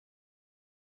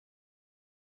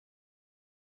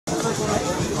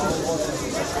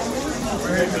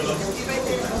Woo!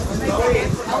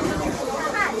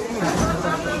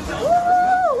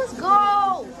 Let's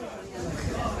go!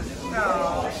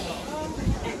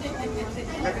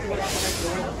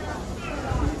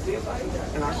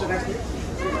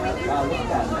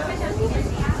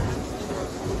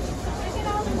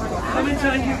 How many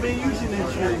times you been using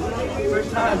this tree?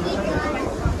 First time.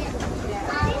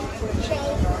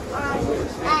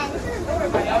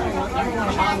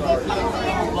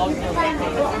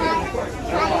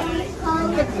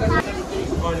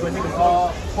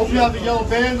 Hope you have the yellow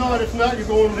bands on. If not, you're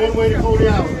going one way to Coney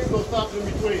Island. There's no stopping in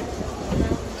between.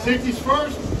 Safety's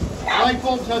first. Light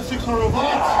bulbs have 600 volts.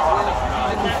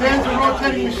 The fans are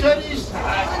rotating machetes.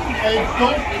 And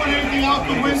don't put anything out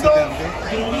the window.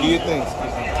 Do your things.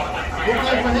 Look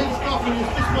like my head stuff and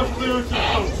there's this much clearance to the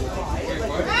coast.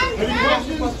 Any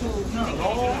questions?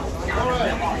 All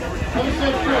right. Have a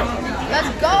safe trip.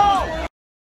 Let's go!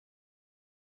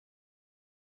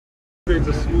 It's a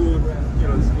smooth,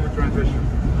 smooth transition.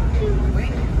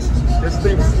 This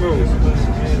thing's smooth.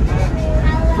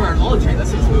 For an old train,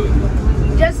 that's so smooth.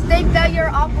 Just think that you're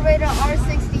operator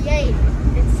R68.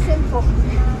 It's simple.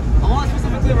 I want to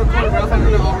specifically record real time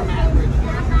on the R1 bridge.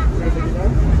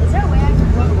 Is there a way I can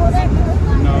record it?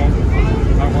 No.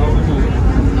 Not while we're moving.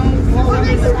 No. Will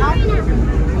they stop?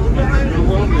 You're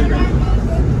well moving.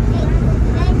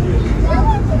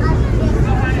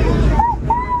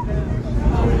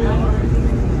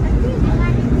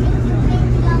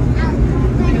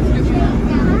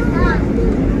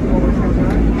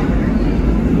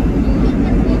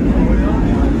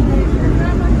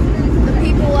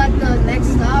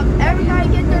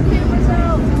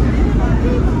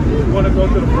 Want to go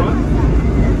to the front?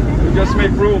 We just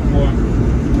make room for him.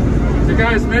 So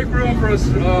guys, make room for a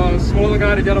smaller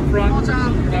guy to get up front.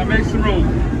 Make some room.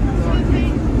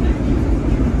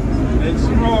 Make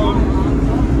some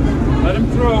room. Let him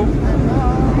through.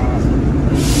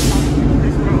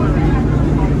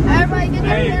 Everybody get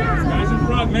their hands up. Guys in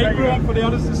front, make room for the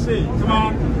others to see. Come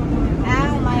on.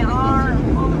 Ow, my arm.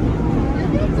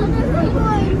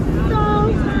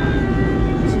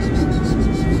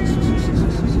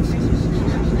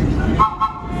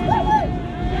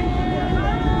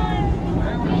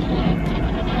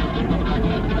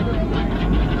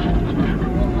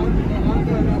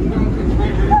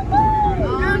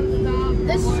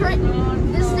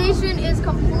 This station is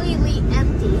completely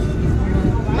empty.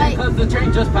 Like, Because the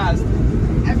train just passed.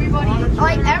 Everybody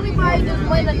just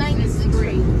went to 96th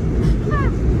Street.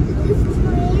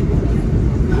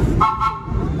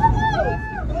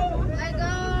 Let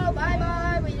go, bye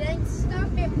bye. We ain't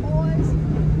stopping, boys.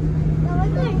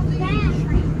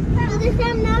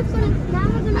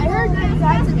 I heard that you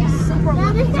guys are just super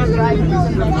lucky to drive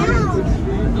using the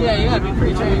train. Yeah, you gotta be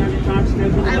pretty trained.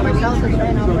 I wish I was a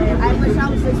train operator. I wish I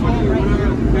was this man right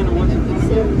now.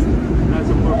 That's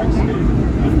a perfect speed.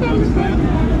 Understand?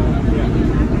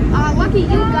 Lucky you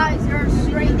guys are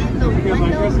straight in the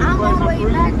window. I'm all the way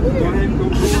back here.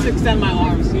 Just extend my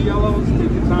arms. See yellows,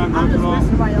 take your time, I'm just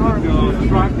messing my arm.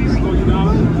 Track, slow you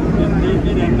down,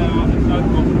 and start to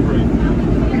go for the brake.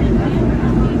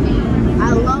 I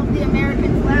love the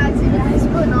American flags you guys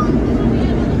put on.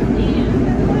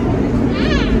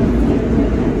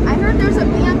 I heard there's a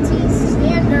BMT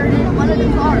Standard in one of the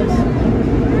cars.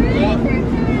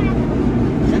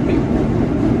 Should be.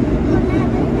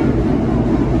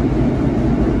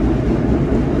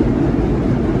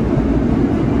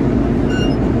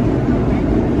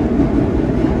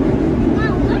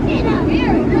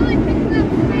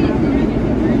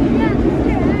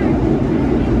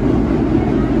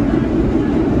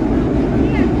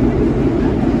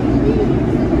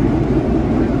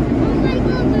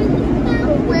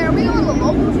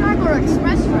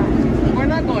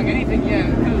 Anything yet,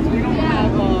 because we don't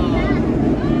have,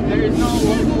 there is no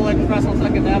local express on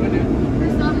 2nd Avenue. For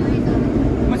some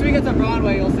reason. Once we get to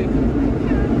Broadway, you'll see.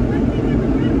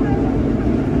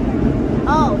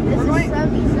 Oh, this is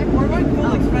 76. We're going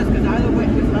full express, because either way,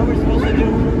 because now we're supposed to do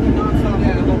non-stop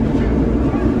local train.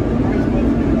 We're supposed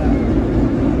to do that.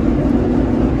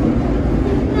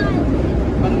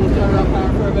 But we'll start around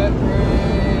power for a bit.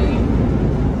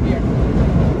 Right here.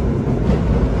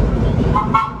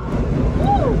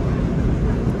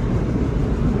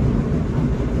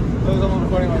 Those I'm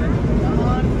recording already.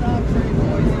 Non-stop train,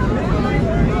 boys.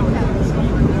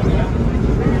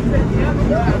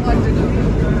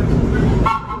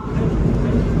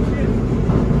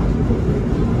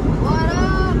 What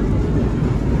up?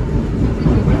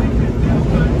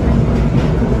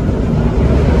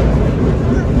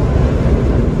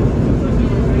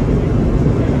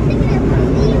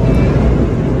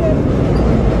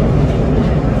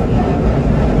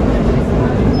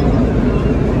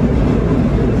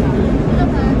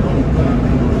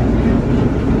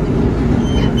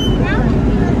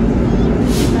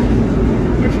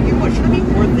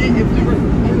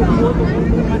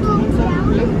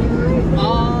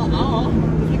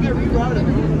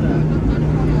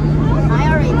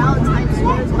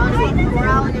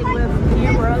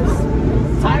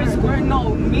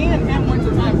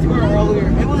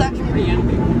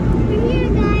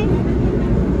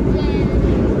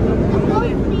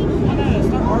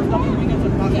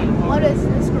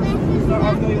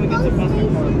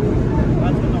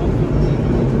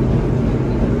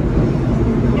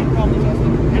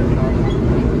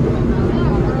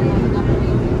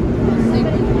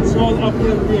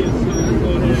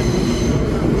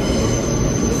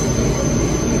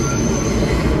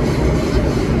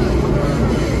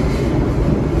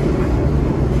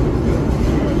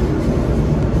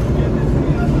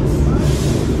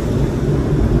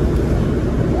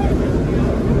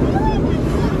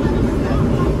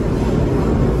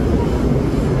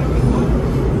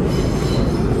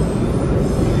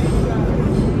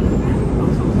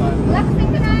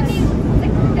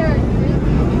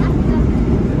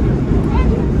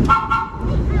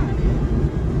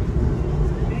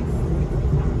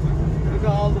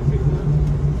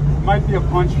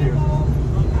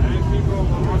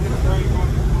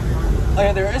 Oh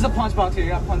yeah, there is a punch box here.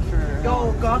 You got punch for.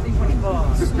 Yo, Gothi punch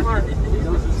box. Smart. Yeah.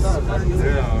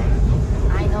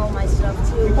 I know my stuff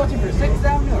too. You punching for 6th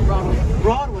Avenue or Broadway?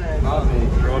 Broadway.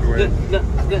 Broadway.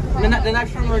 The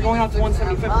next one we're going out to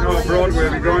 175th. No, Broadway.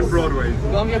 We're going Broadway.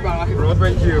 Go get Broadway.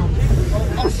 Broadway Q.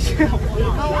 Oh shit.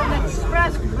 Going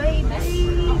express,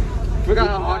 baby. We got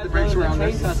how hard the brakes were on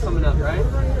this. Test coming up, right?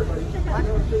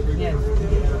 Yeah.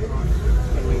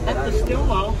 At the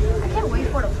Stillwell. I can't wait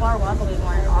for the Far Rockaway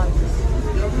one in August.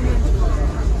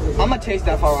 I'm gonna taste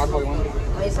that Far Rockaway one.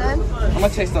 What you said? I'm gonna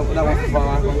taste that one for Far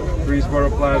Rockaway. Greensboro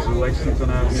Plaza, Lexington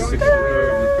Avenue,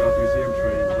 63rd. You've got museum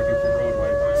train looking for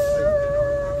Broadway.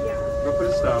 Go for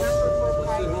the stop.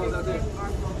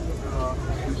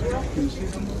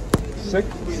 Six.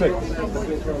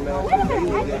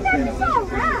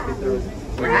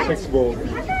 Like a 6 ball.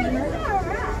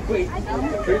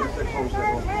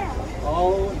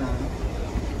 Oh no.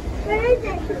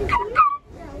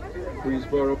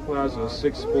 Greensboro Plaza,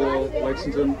 6 ball,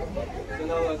 Lexington. Go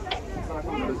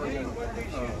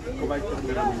back to the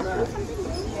middle.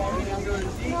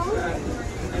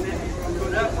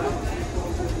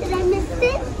 Did I miss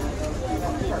it?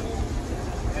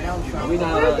 Are we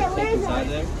not allowed to take inside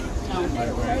there?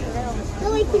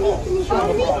 Lily, can you show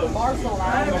me?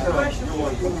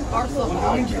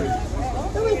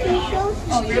 Lily, can you show me?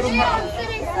 Oh, you're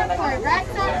sitting somewhere.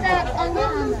 That's not that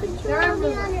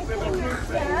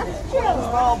That's true.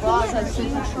 All bras have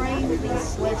seen the train. We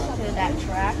switched to that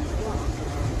track.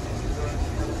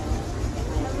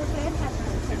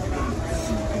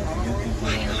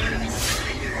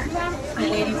 The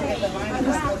ladies get the line and the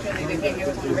they gave you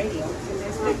on the radio.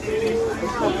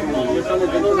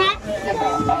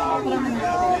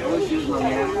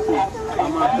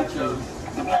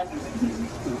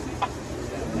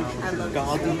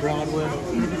 Gothi Broadway.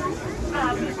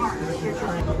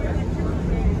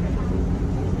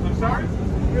 I'm sorry?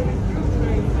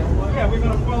 Yeah, we're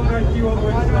going to follow that queue all the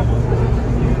way to the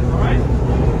Alright?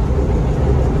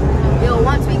 Yo,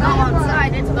 once we go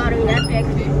outside, it's about to be epic.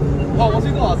 Oh, once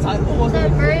we go outside,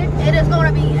 It is going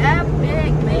to be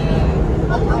epic, man.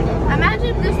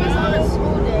 Imagine this was on a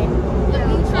school day. The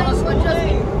B trains would just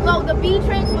be, the B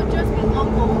trains would just be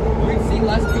local. we'd see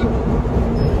less people.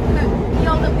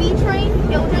 Yo, the B train,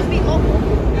 it would just be local.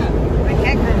 I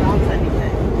can't go on to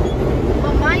anything.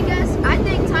 But my guess, I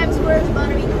think Times Square is about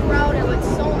to be crowded with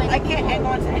so many I can't hang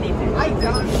on to anything. I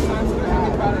doubt Times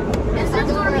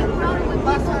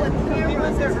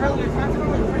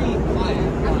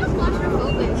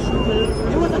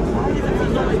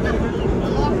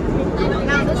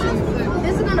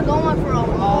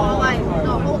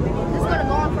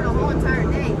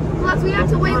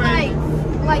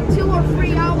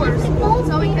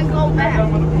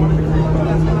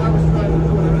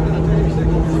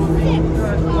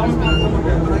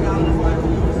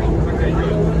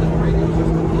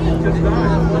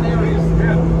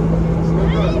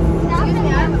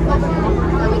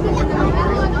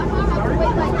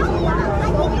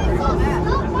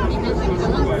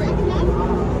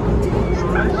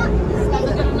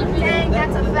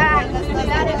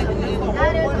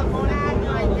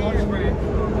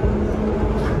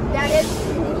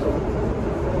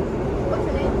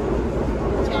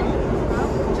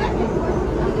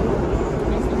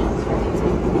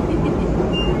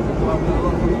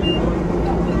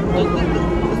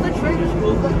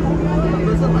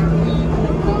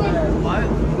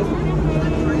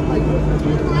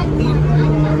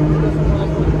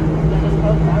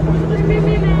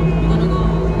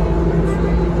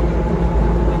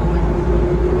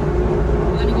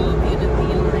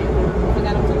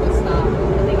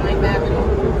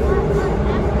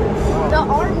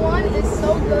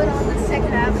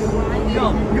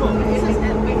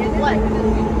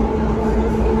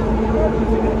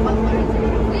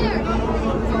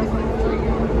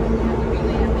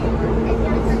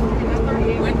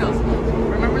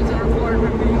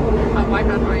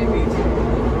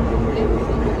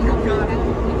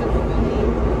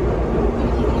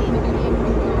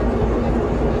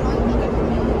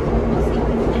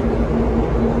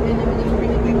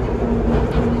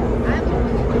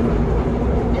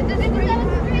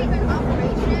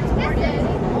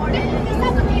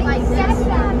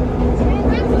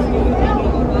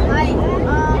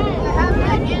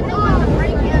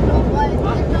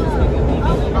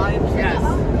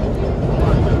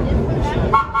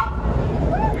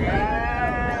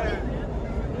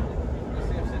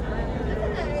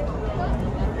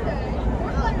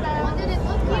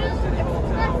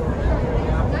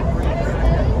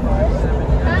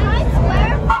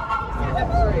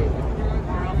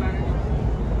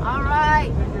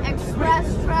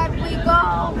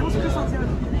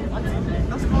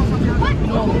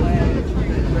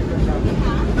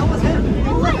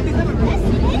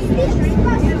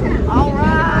All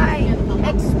right,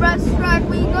 express track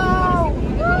we go.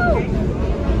 Woo!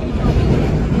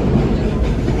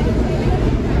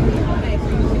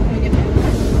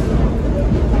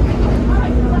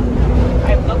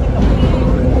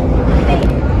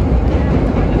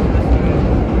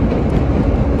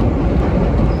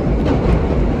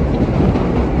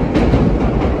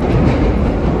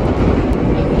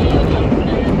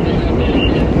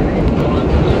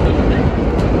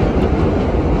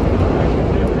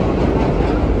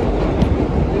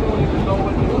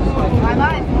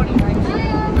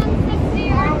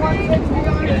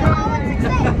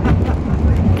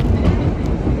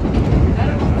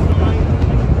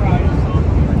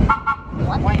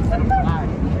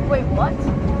 Wait, what?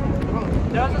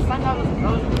 There was a sign that was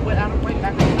way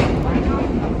back there.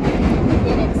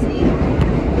 Didn't see.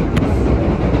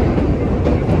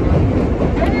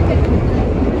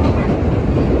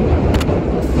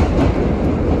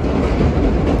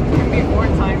 Before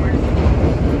timers.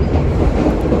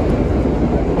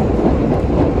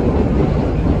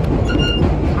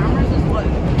 Timers is what?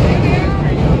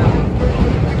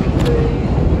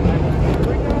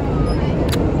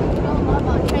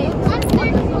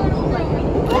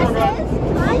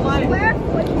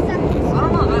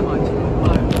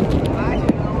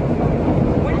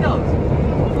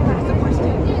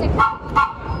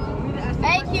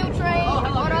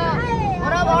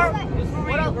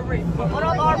 What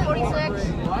up, R46?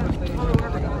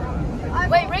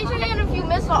 Wait, raise your hand if you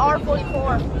missed the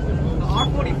R44. The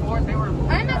R44, they were.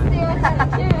 I missed the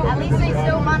R42. At least they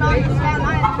still run on the Staten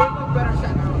Island. They look better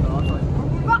Staten Island, though, I'll tell you.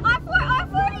 But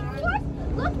R44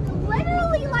 look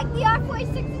literally like the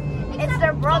R46. It's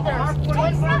their brothers. They were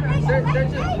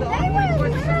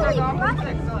literally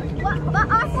brothers. But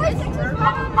R46 is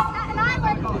run on the Staten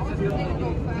Island.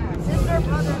 Sister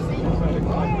brothers.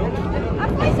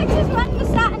 R46 is running the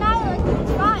Staten Island.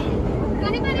 It's fine. Does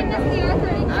anybody miss the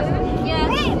R32? Yeah.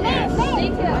 Me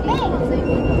too.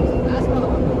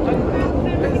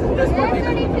 The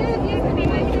R32 used to be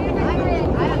my favorite.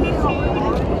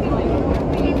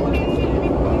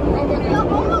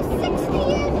 Almost 60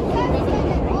 years.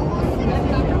 Almost 60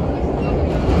 years.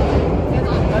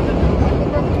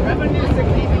 Revenue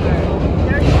 60 today.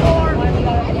 34.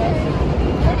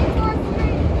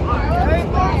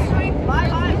 34th Street.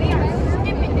 Bye-bye. We are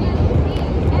skipping it.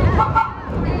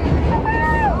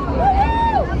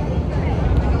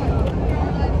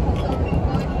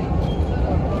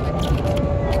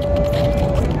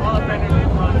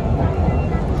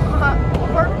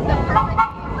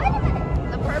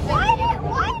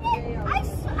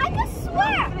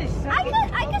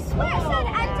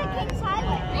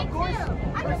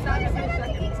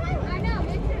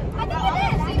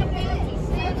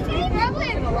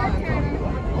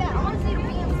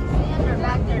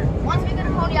 Once we go to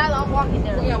Coney Island, I'm walking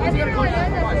there. Yeah, once we go to Coney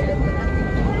Island, I'm watching.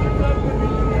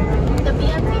 The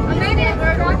BMT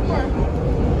Standard.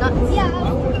 Yeah.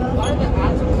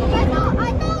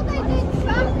 I know they did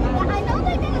some. I know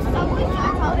they did a subway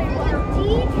track out there.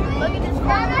 Look at this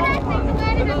car.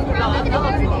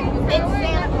 It's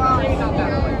Santa Claus.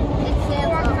 It's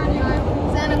Santa.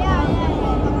 Santa Claus.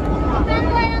 Then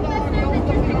why I'm listening to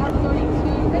this?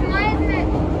 Then why isn't it?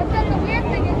 But then the weird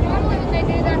thing is normally when they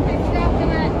do that, they stop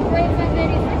them at Graceland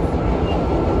 86.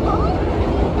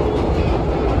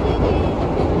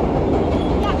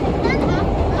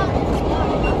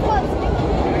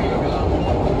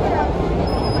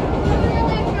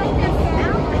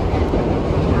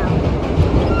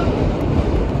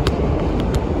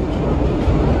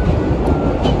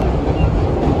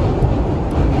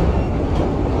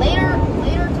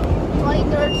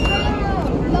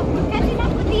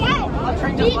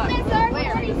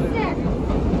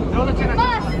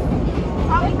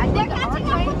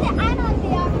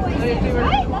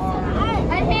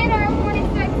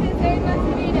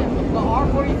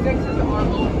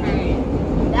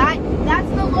 That's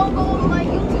the logo of my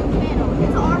YouTube channel.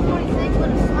 It's R46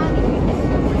 with a smiley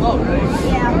face. Oh, really?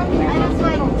 Yeah, and it's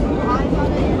like eyes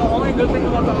on it. The only good thing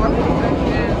about the R46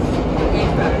 is the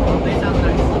HVAC. They sound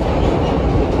nice.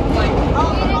 Like,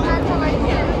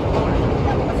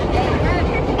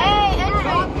 Hey,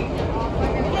 entry.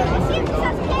 Let's see if this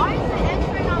has why is it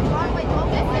entering on Broadway?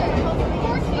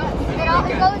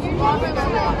 It goes longer than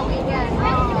the weekend.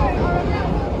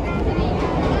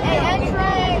 Hey,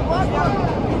 entry.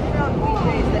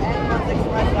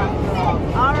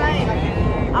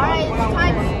 Alright, it's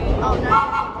time. Oh, no.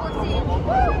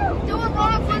 Do a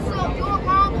long whistle. Do a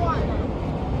long one.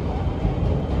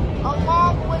 A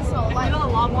long whistle. you know the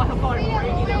long one, how far it's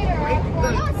breaking.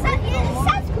 No, it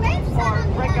says gravesend on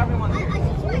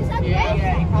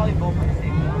probably both on the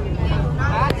same one.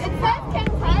 It says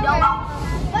container,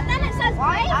 but then it says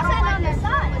Gravesend on the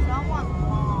side.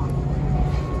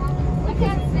 We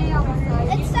can't see on the side.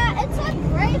 It said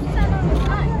Gravesend on the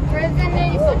side. Gravesend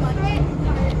 86th Street.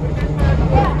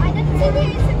 Yeah, I didn't see the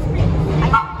 86th Street.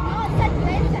 No, it said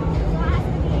Gravesend, so it has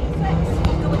to be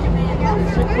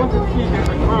 86. 600 feet in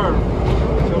the curve.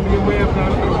 There'll be a way of that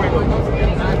real quick.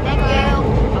 Thank you.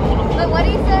 But what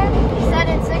did he say? He said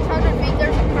in 600 feet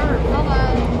there's a curve.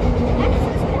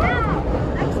 Nexus Canal.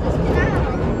 Nexus Canal.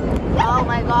 Oh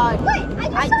my god. Wait,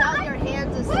 I doubt your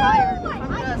hands is tired.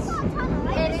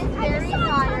 It is very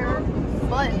tired.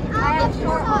 But I have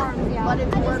short arms, yeah. But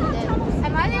it's worth it.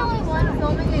 Am I the only one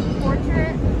filming a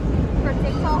portrait for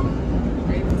TikTok?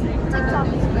 TikTok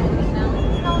is great. No,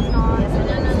 it's not.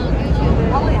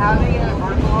 Probably having an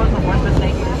article on the one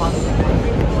mistake is possible.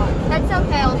 That's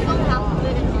okay, I'll still have to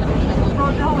fit it. Oh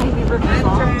no, he ripped the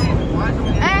song.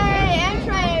 Hey,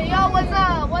 Entry, yo, what's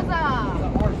up? What's up?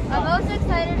 I'm most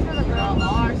excited for the girls.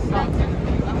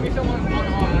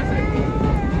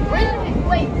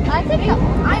 Wait, I think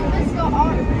I missed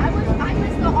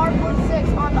the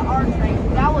R1-6 on the R train.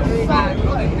 That was so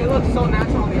good. It looks so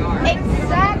natural on the R.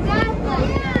 Exactly.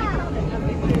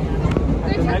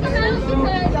 The next station,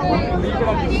 when we leave it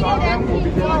at the south, we'll be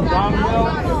going downhill,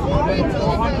 then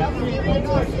 400 feet, it's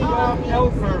the L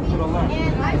curve to the left.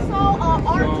 And I saw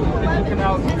So,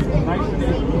 Canal Street, nice and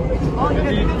easy.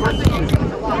 And the first station.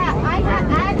 yeah, I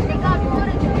actually got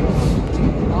footage of it.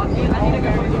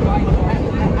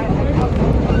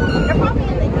 They're probably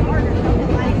in the yard or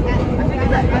something like that.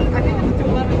 I think it's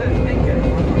 211 to make it.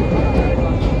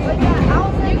 But yeah, I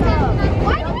was like,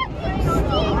 why do I keep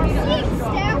seeing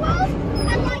stairwells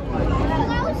and like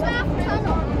closed off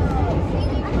tunnels?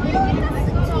 I feel like that's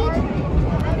strategic.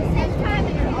 At the same time,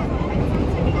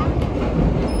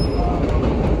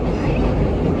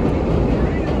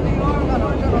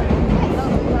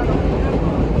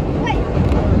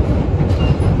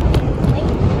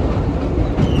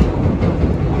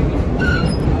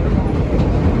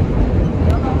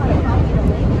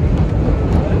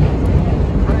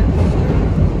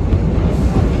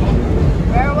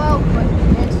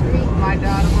 My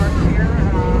dad works here, and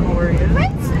I don't know where he is.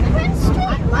 Prince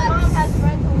Street. My mom has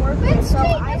friends who work there, so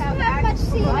I have access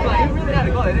to But you really had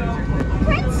to go, didn't you?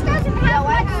 Prince doesn't have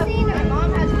much scenery. My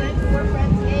mom has friends who work for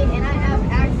MTA, and I have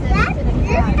access to the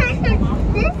garage.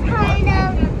 this kind of,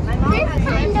 My mom has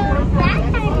friends who work for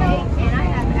MTA, and I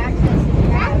have access to the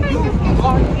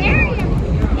garage. area.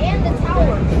 And the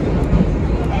towers.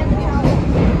 And the towers.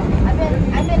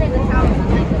 I've been in the towers.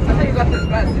 Like I thought you got this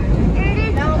best, didn't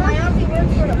you? no, my auntie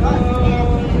works for the bus,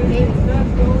 and he gave it to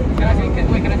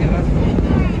me. Can I get this?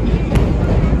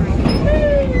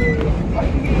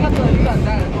 You got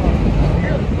that as well.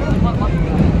 You're one lucky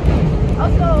guy.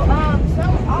 Also,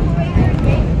 some operator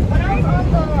gave, when I was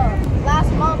on the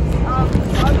last month's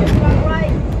Underground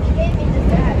ride, he gave me this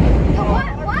bag.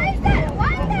 Why is that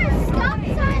a stop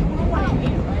sign?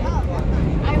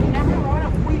 I've never run a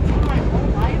 42 in my whole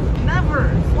life. Never.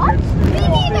 What? Me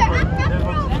neither. I've There's never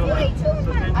one to rode the left, 42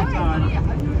 so in take my your life.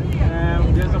 time.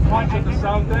 And there's a punch at the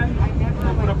south end.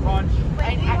 We'll put a punch,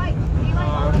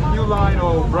 New Line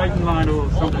or Brighton Line or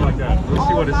something like that. We'll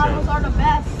see what it Models says. are the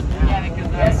best. Yeah,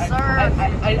 because Yes, sir.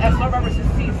 I still remember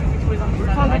 62 was on the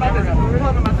we were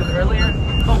talking about this earlier.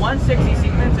 The 160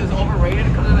 sequence is overrated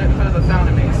because of the sound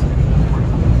it makes.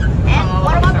 And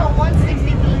what about the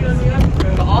 160 beats?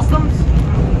 The Awesomes?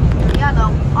 Yeah, the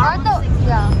R160.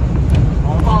 Yeah.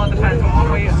 Well, it depends.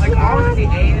 Like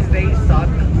R160As, they suck.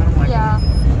 I don't like them.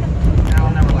 And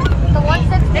I'll never like them. The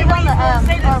 160s on the M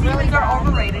Say the are really sequence are bad.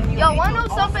 overrated. You Yo, need wanna to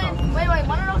know something? awesome. Wait,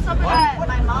 wanna know something that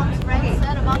my mom's friend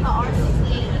said about the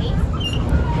R68?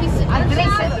 He said, I didn't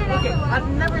say that. Okay, I've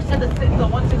never said the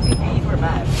 160Bs were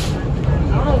bad.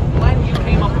 I don't know when you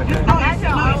came up with that. I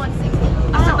said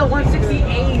R160. I said the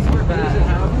 160As were bad.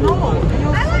 No.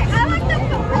 I like the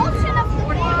propulsion of the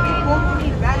thing. Both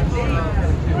need bad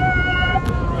things.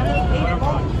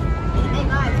 Hey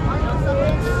guys, wanna know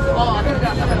something? Oh, I think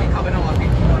that's not going to be coming on.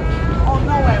 Oh,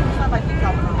 no way. It's not like he's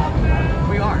coming on.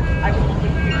 We are. I can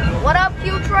What up,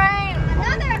 Q Train?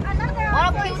 Another. What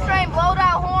up, Q Train? Blow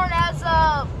that horn as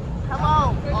hello.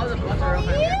 all the buses are up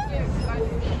there.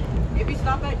 If you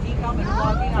stop at decom and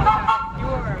log in, you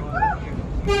are.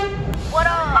 What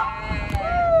up?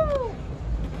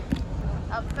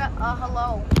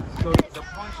 Hello. So the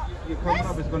punch you're coming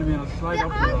up is going to be on a slide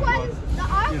up here. The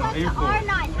R1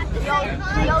 had the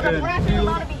same Yo, the And breath is you-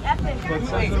 about to be epic. But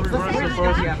send the reverse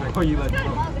first before you let go.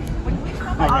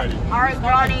 Alrighty. Alright,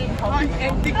 Johnny.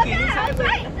 And digging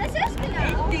sideways. This is gonna.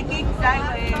 And digging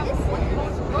sideways.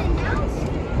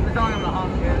 We're going on the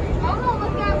hump here. I'm gonna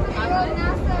look at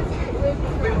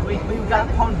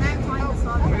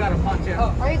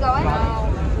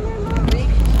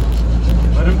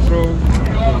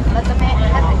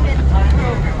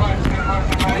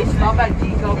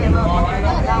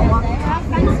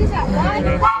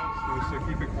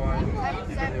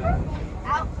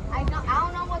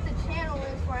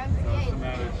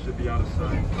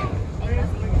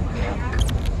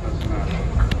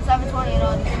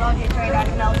technology train at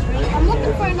Canal Street. I'm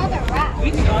looking for another rat.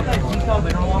 We got that detail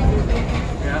mineral water.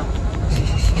 Yeah.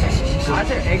 I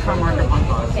said egg farm marker punch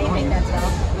box. Can you make that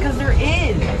sound? Because there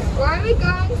is. Why are we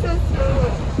going so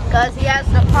slow? Because he has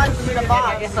to punch through the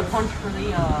box. It's a punch for the,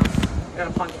 you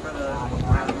gotta punch for the...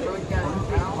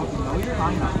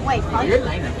 Wait, punch? You're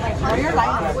lying. You're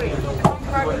lying.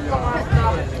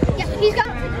 Yeah, he's got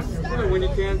When you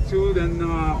can't too, then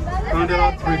round it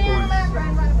out 3 points.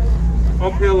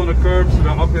 Uphill on the curb, so the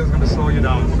uphill is going to slow you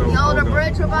down. So no, the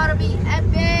bridge is about to be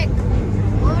epic.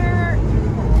 Word.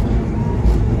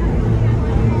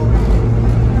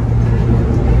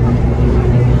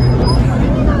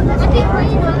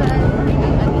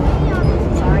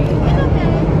 Sorry.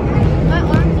 My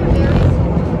arms are very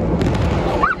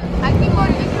sore. I keep on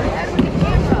hitting your head with the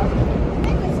camera.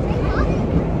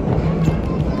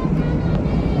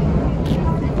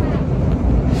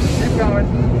 keep going.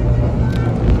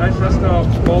 That's just a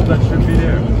wall that should be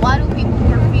there. Why do people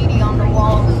graffiti on the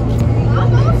walls?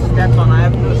 Steps on, I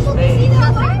have no space.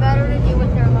 Nothing better to do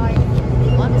with their life.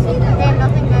 They have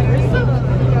nothing better to do with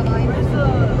their life.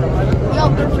 Yo,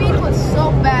 graffiti was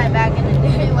so bad back in the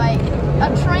day. Like, a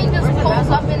train just pulls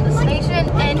up in the station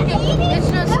and it's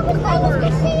just colors. That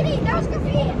was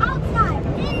graffiti outside,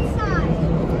 inside.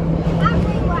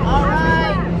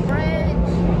 Alright, bridge.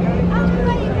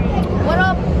 What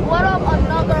up,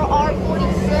 another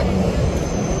R46?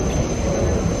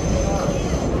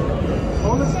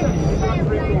 Hold the stick, you got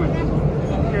 3 points.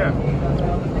 Yeah.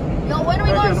 Yo, when are we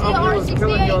going to see Uphill is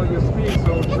killing R68? your speed,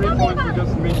 so 3 points will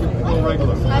just make you go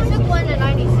regular. I just went to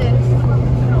 96.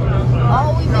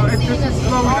 Oh, we've No, been it's seeing just this.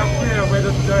 slowing up here, where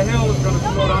the hill is going to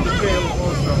slow down the tail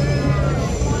also.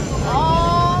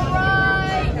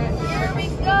 Alright, here we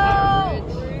go.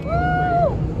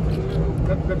 Woo!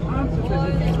 The concept is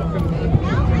it's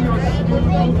continuous smooth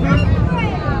movement.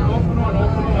 Open on,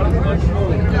 it's not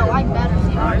smooth. Yo, I better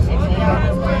see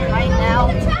R68 right now.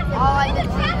 All I did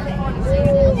was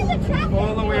 46.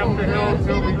 All the way up the hill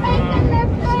till we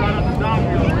start at the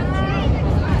downhill.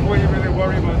 Before you really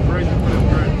worry about braking for the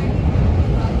bridge.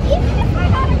 Even if I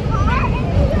had a car and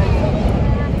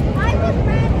I would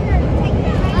rather take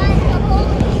the whole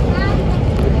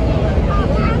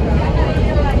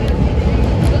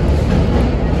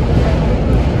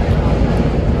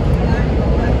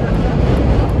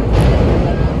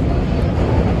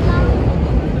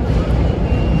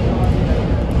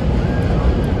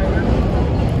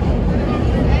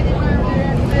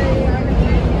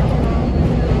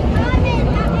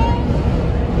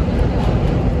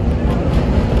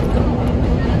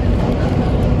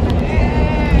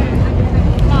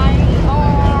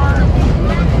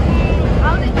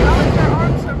How did your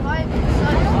arm survive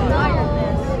such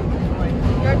tiredness?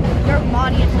 Your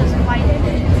body is just fighting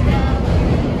it.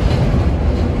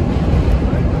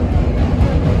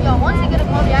 Yo, once you get to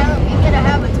Coney Island, we get to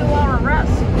have a 2-hour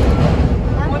rest.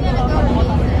 I'm gonna go to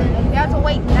Ethan. You have to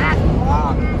wait that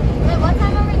long. Wait, what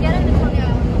time are we getting to Coney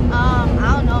Island?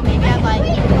 I don't know, maybe at like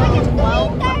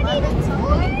 12, 11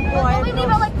 something. Don't we leave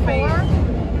at like 4?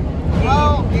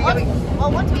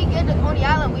 Well, once we get to Coney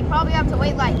Island, we probably have to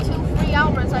wait like 2-3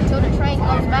 hours until the train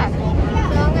goes back. So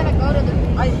I'm gonna go to the...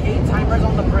 I hate timers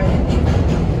on the bridge.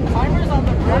 Timers on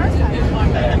the bridge is my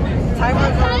madness.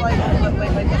 Timers are like the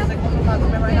signals I'm talking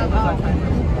about right now. Those are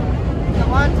timers. The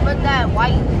ones with that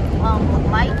white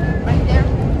light right there.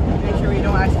 Make sure you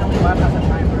don't accidentally bypass a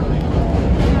timer.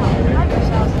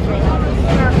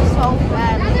 They're so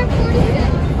bad. Another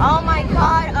 46. Oh my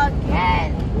god,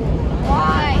 again.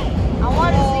 Why? I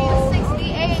want to see a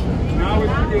 68. Now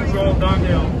it's all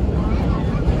downhill.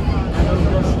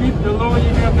 The steep, the lower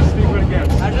you have, the steeper it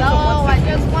gets. No, I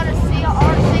just want to see a You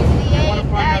want to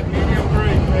R68. find that medium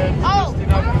brake, man. Oh. Just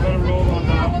enough to let it roll on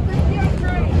down.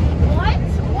 What?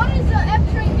 What is the F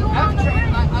train doing on the bridge?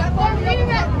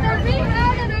 They're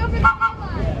rerouted over the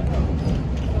line.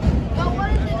 Yo, what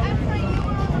is the F train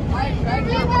doing on the bridge? They're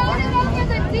rerouted over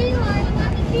the D line, and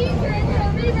then the D trains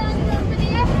are rerouted over the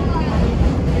F line.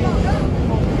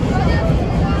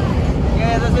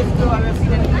 Yeah, there's this too. I've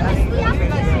seen it. I mean, you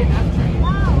guys see an F train.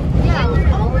 Yeah, it was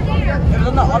over there. It was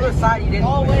on the other side. You didn't.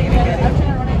 Oh wait, F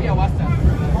train running via West End.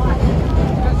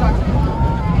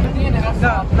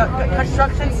 The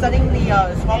construction setting the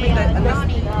swapping the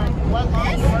Johnny, what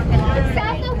line are you working on?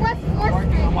 South of West 4th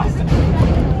Street. West End.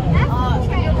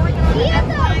 You're working on the He is F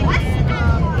the line. West End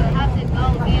one. You have to go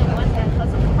via West End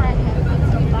because of crackheads put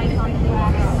some bikes on the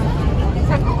tracks.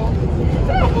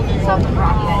 Some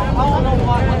crackhead. I don't know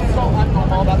what's so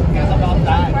abnormal about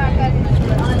that. Crackhead.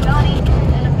 Johnny,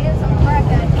 and if he is some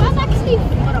crackhead, How's XT?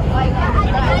 put a bike on the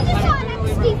I track. just saw an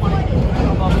XT40.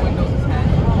 Above Windows 10.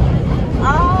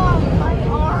 Oh, my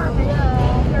arm.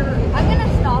 Yeah.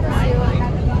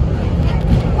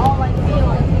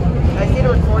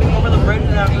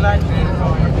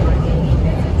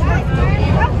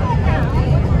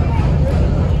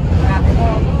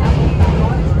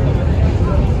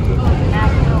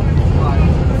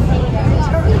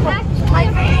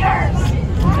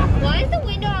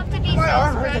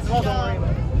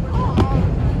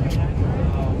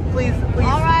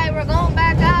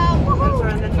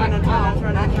 Please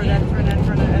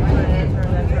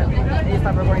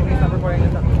stop recording, please stop recording.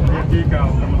 Geek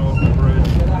out coming off the bridge.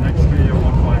 Next to you,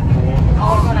 154.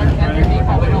 Oh my god, I can't do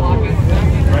probably don't lock it.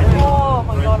 Oh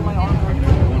my god, my arm.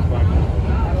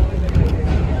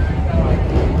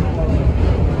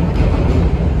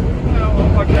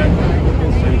 Okay.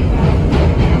 We'll see.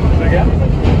 Again?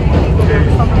 Okay.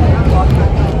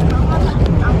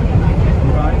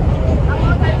 Right.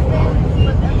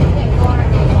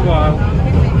 A while.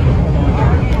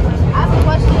 Ask a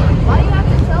question. Why do you have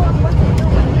to tell us what to do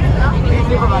when you're not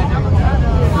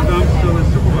I'm still a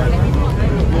supervisor.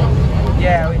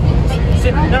 Yeah,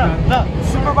 no.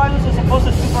 Supervisors are supposed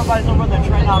to supervise over the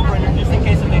train operator just in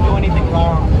case if they do anything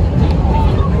wrong.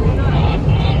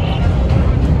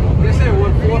 They say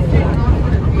what 4 feet.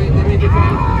 They make it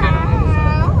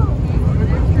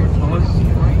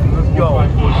Let's go.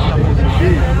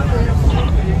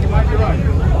 You might be right.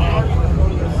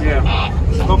 Yeah.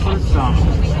 Go for the sound.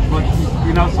 But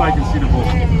you know, so I can see the ball.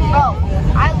 Bro,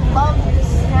 I love the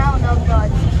sound of the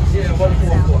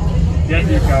Get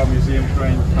the Cal Museum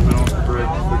train coming off the bridge.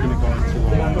 We're gonna go into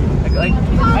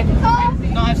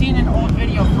No, I've seen an old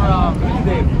video for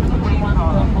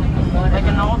like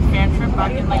an old fan trip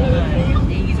back in like the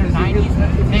 80s or 90s.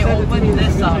 They opened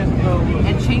this up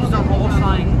and changed the roll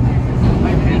sign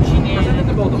by reaching in.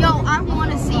 Yo, I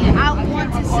want to see it. I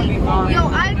want to see it. Yo,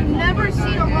 I've never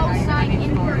seen a road sign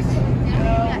in person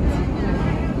yet.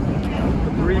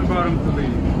 green bottom to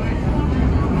leave.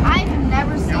 I've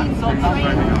never seen a train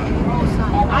road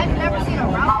sign. I've never seen a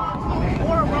route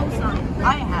or a road sign.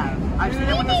 I have. I've seen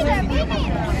it with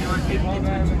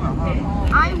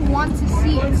I want to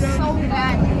see it so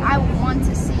badly. I want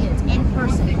to see it in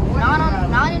person.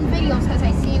 Not in videos because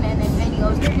I've seen it in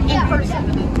videos. In person.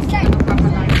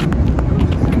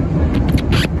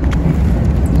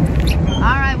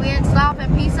 Alright, we ain't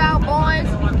stopping. Peace out, boys.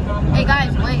 Hey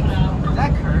guys, wait. Is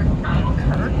that Kurt?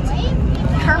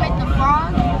 Kermit the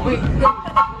Frog? Wait. Kermit the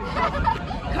Frog.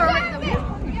 Kermit the Frog?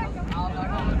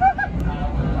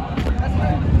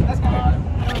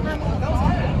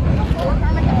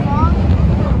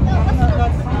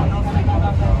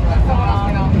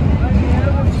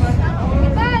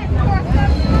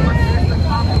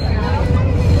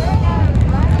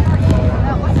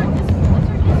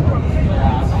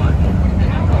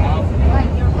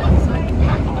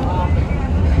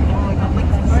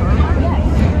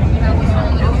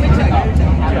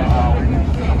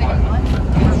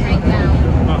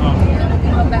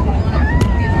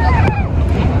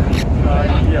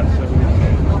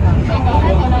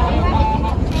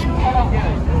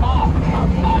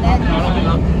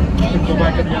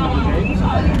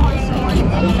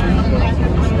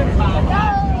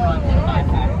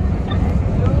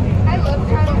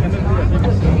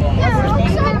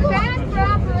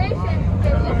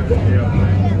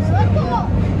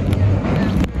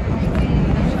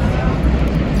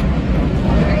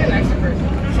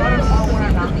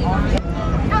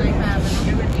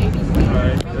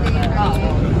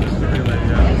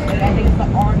 I think it's the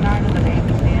R1-9 of the BMT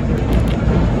Standard.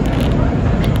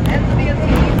 And the BMT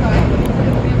Standard.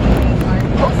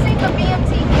 Who's seen the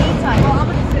BMT type?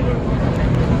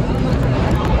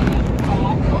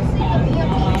 Who's seen the BMT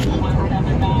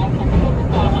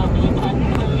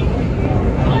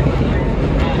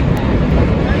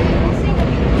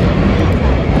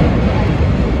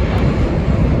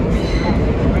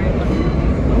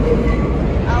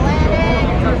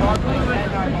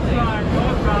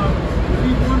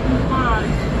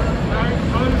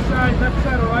left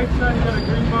side or right side, you got a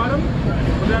green bottom.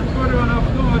 But then further on up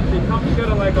north, they come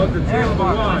together like on the tail of the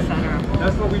Y.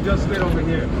 That's what we just did over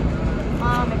here.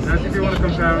 That's if you want to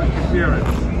compare appearance.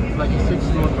 It's like a 6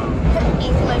 northbound.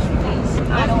 English, please.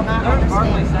 I don't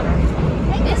understand.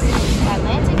 This is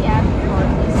Atlantic Avenue.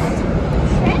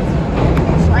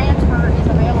 Transfer is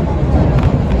available.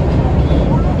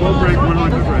 We'll break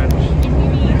 100 bridge.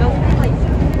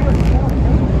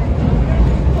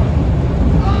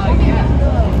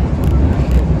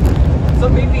 So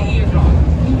maybe he is wrong.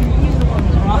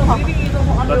 Maybe he's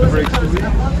on Let the brakes do it. They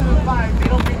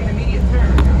don't make an immediate turn.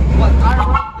 What?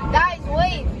 Guys,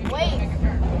 wait. Why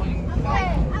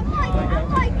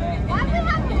do we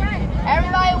have to run?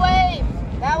 Everybody wave.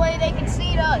 That way they can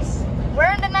see us.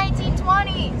 We're in the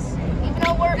 1920s. Even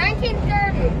though we're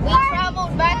 1930. We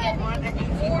traveled back in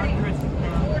 40.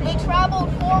 We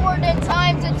traveled forward in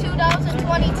time to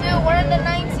 2022. We're in the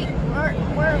 19.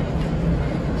 We're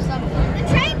something. The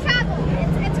train travel.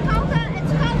 It's called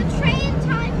a train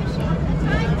time machine. A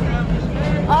time train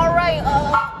machine. All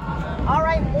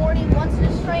right, Morty. Once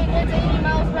this train hits 80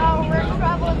 miles per hour, we're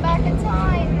traveling back in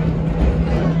time.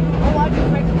 Oh, why'd you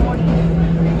break the Morty?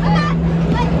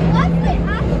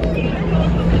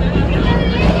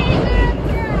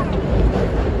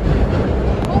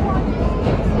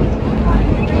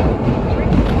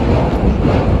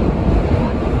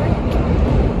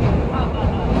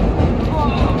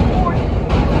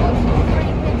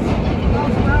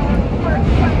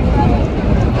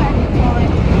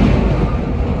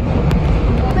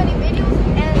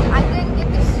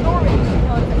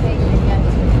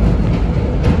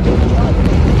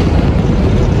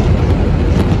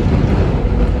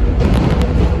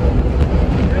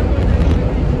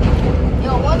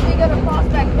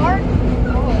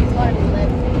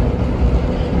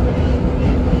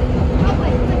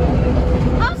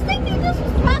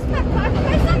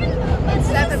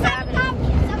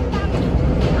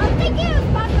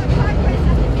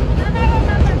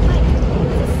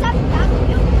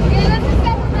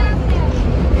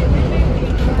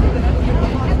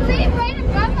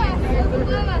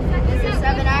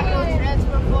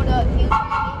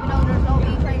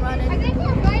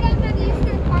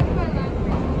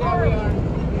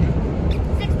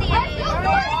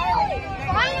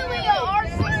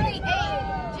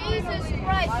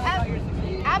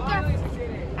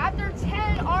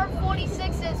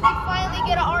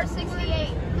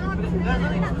 68. There's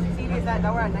really two CDs that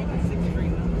were at 1963.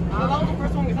 That was the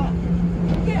first one we got.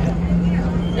 Yeah.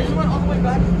 They just went all the way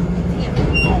back.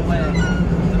 No way.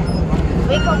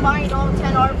 We combined all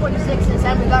 10 R46s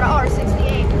and we got an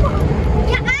R68.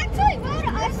 Yeah, I actually wrote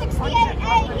an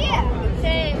R68A here.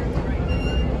 Okay.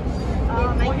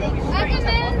 I think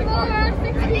Recommend for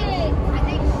R68. I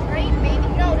think straight maybe.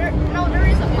 No, there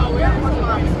is a power.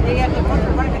 They have the one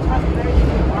for running across the very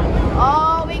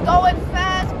Oh, we going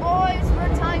fast, boys.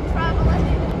 We're time traveling.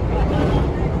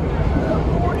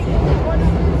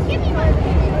 Give me my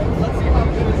Let's see how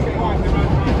good this car is.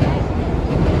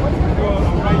 Go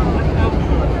right out.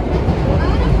 I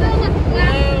want to film a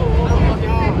flash.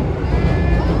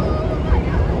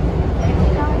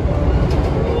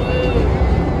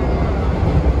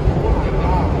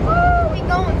 We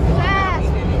going fast.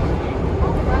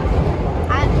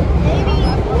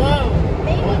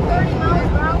 Maybe 30 miles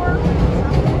per hour.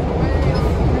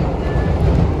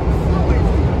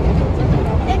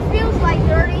 It feels like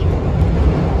 30.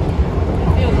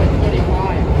 Feels like 35.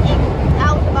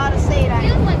 I was about to say that.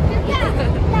 Feels like 50.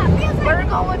 Yeah, feels like we're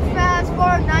going fast for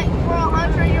a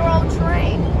 100-year-old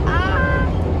train.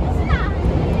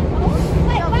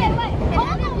 Wait.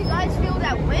 Can you guys feel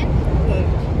that wind?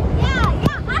 Yeah,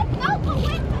 I felt the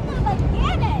wind from the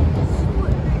beginning.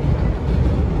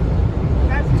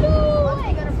 That's too. Once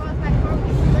we get across that curve,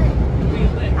 we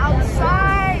lit.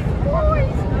 Outside,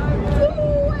 boys.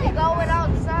 We going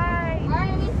outside. Why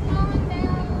are we slowing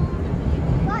down?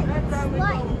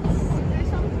 Lights.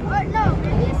 Or no,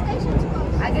 maybe the station's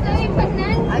close. I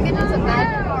can just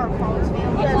imagine our phones, man.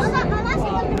 Unless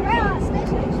you look around, the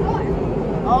station's short.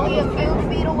 Only a few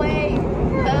feet away.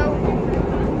 Hell.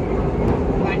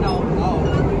 I know.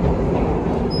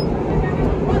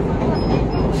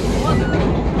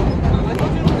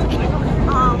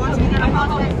 once we get across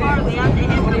that car, we have to hit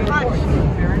the punch.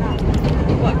 Fair enough.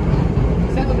 Look.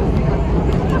 Send them this.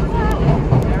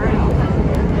 Fair enough.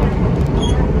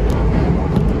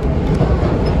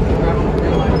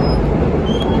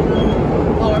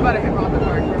 Oh, we're about to hit Rock the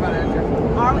Park. We're about to enter.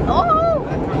 Are we?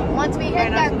 Oh! Once we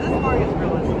hit that, This car is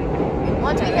realistic.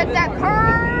 once we hit that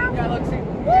curve, Yeah, look, see.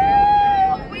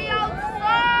 woo! We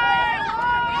outside!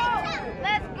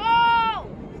 Let's go!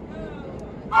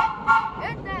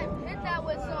 Hit that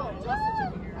whistle.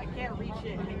 I can't reach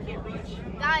it. I can't reach.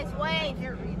 Guys, wave.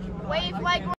 Wave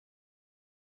like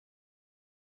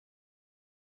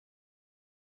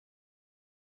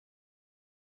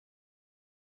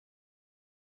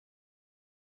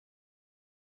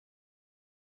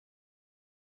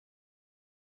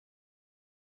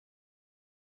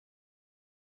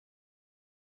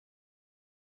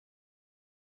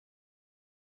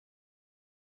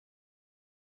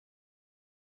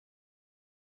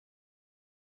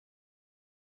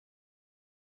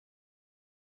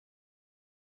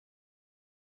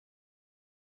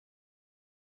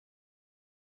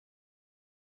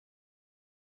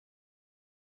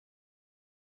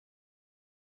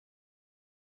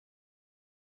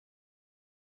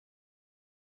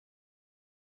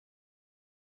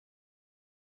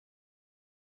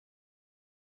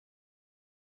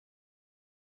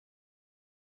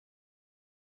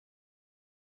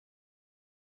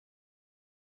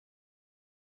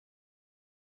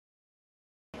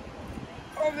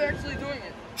How are they actually doing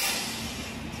it?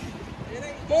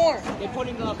 More! They're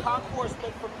putting the concourse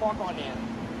bed for park on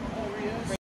in.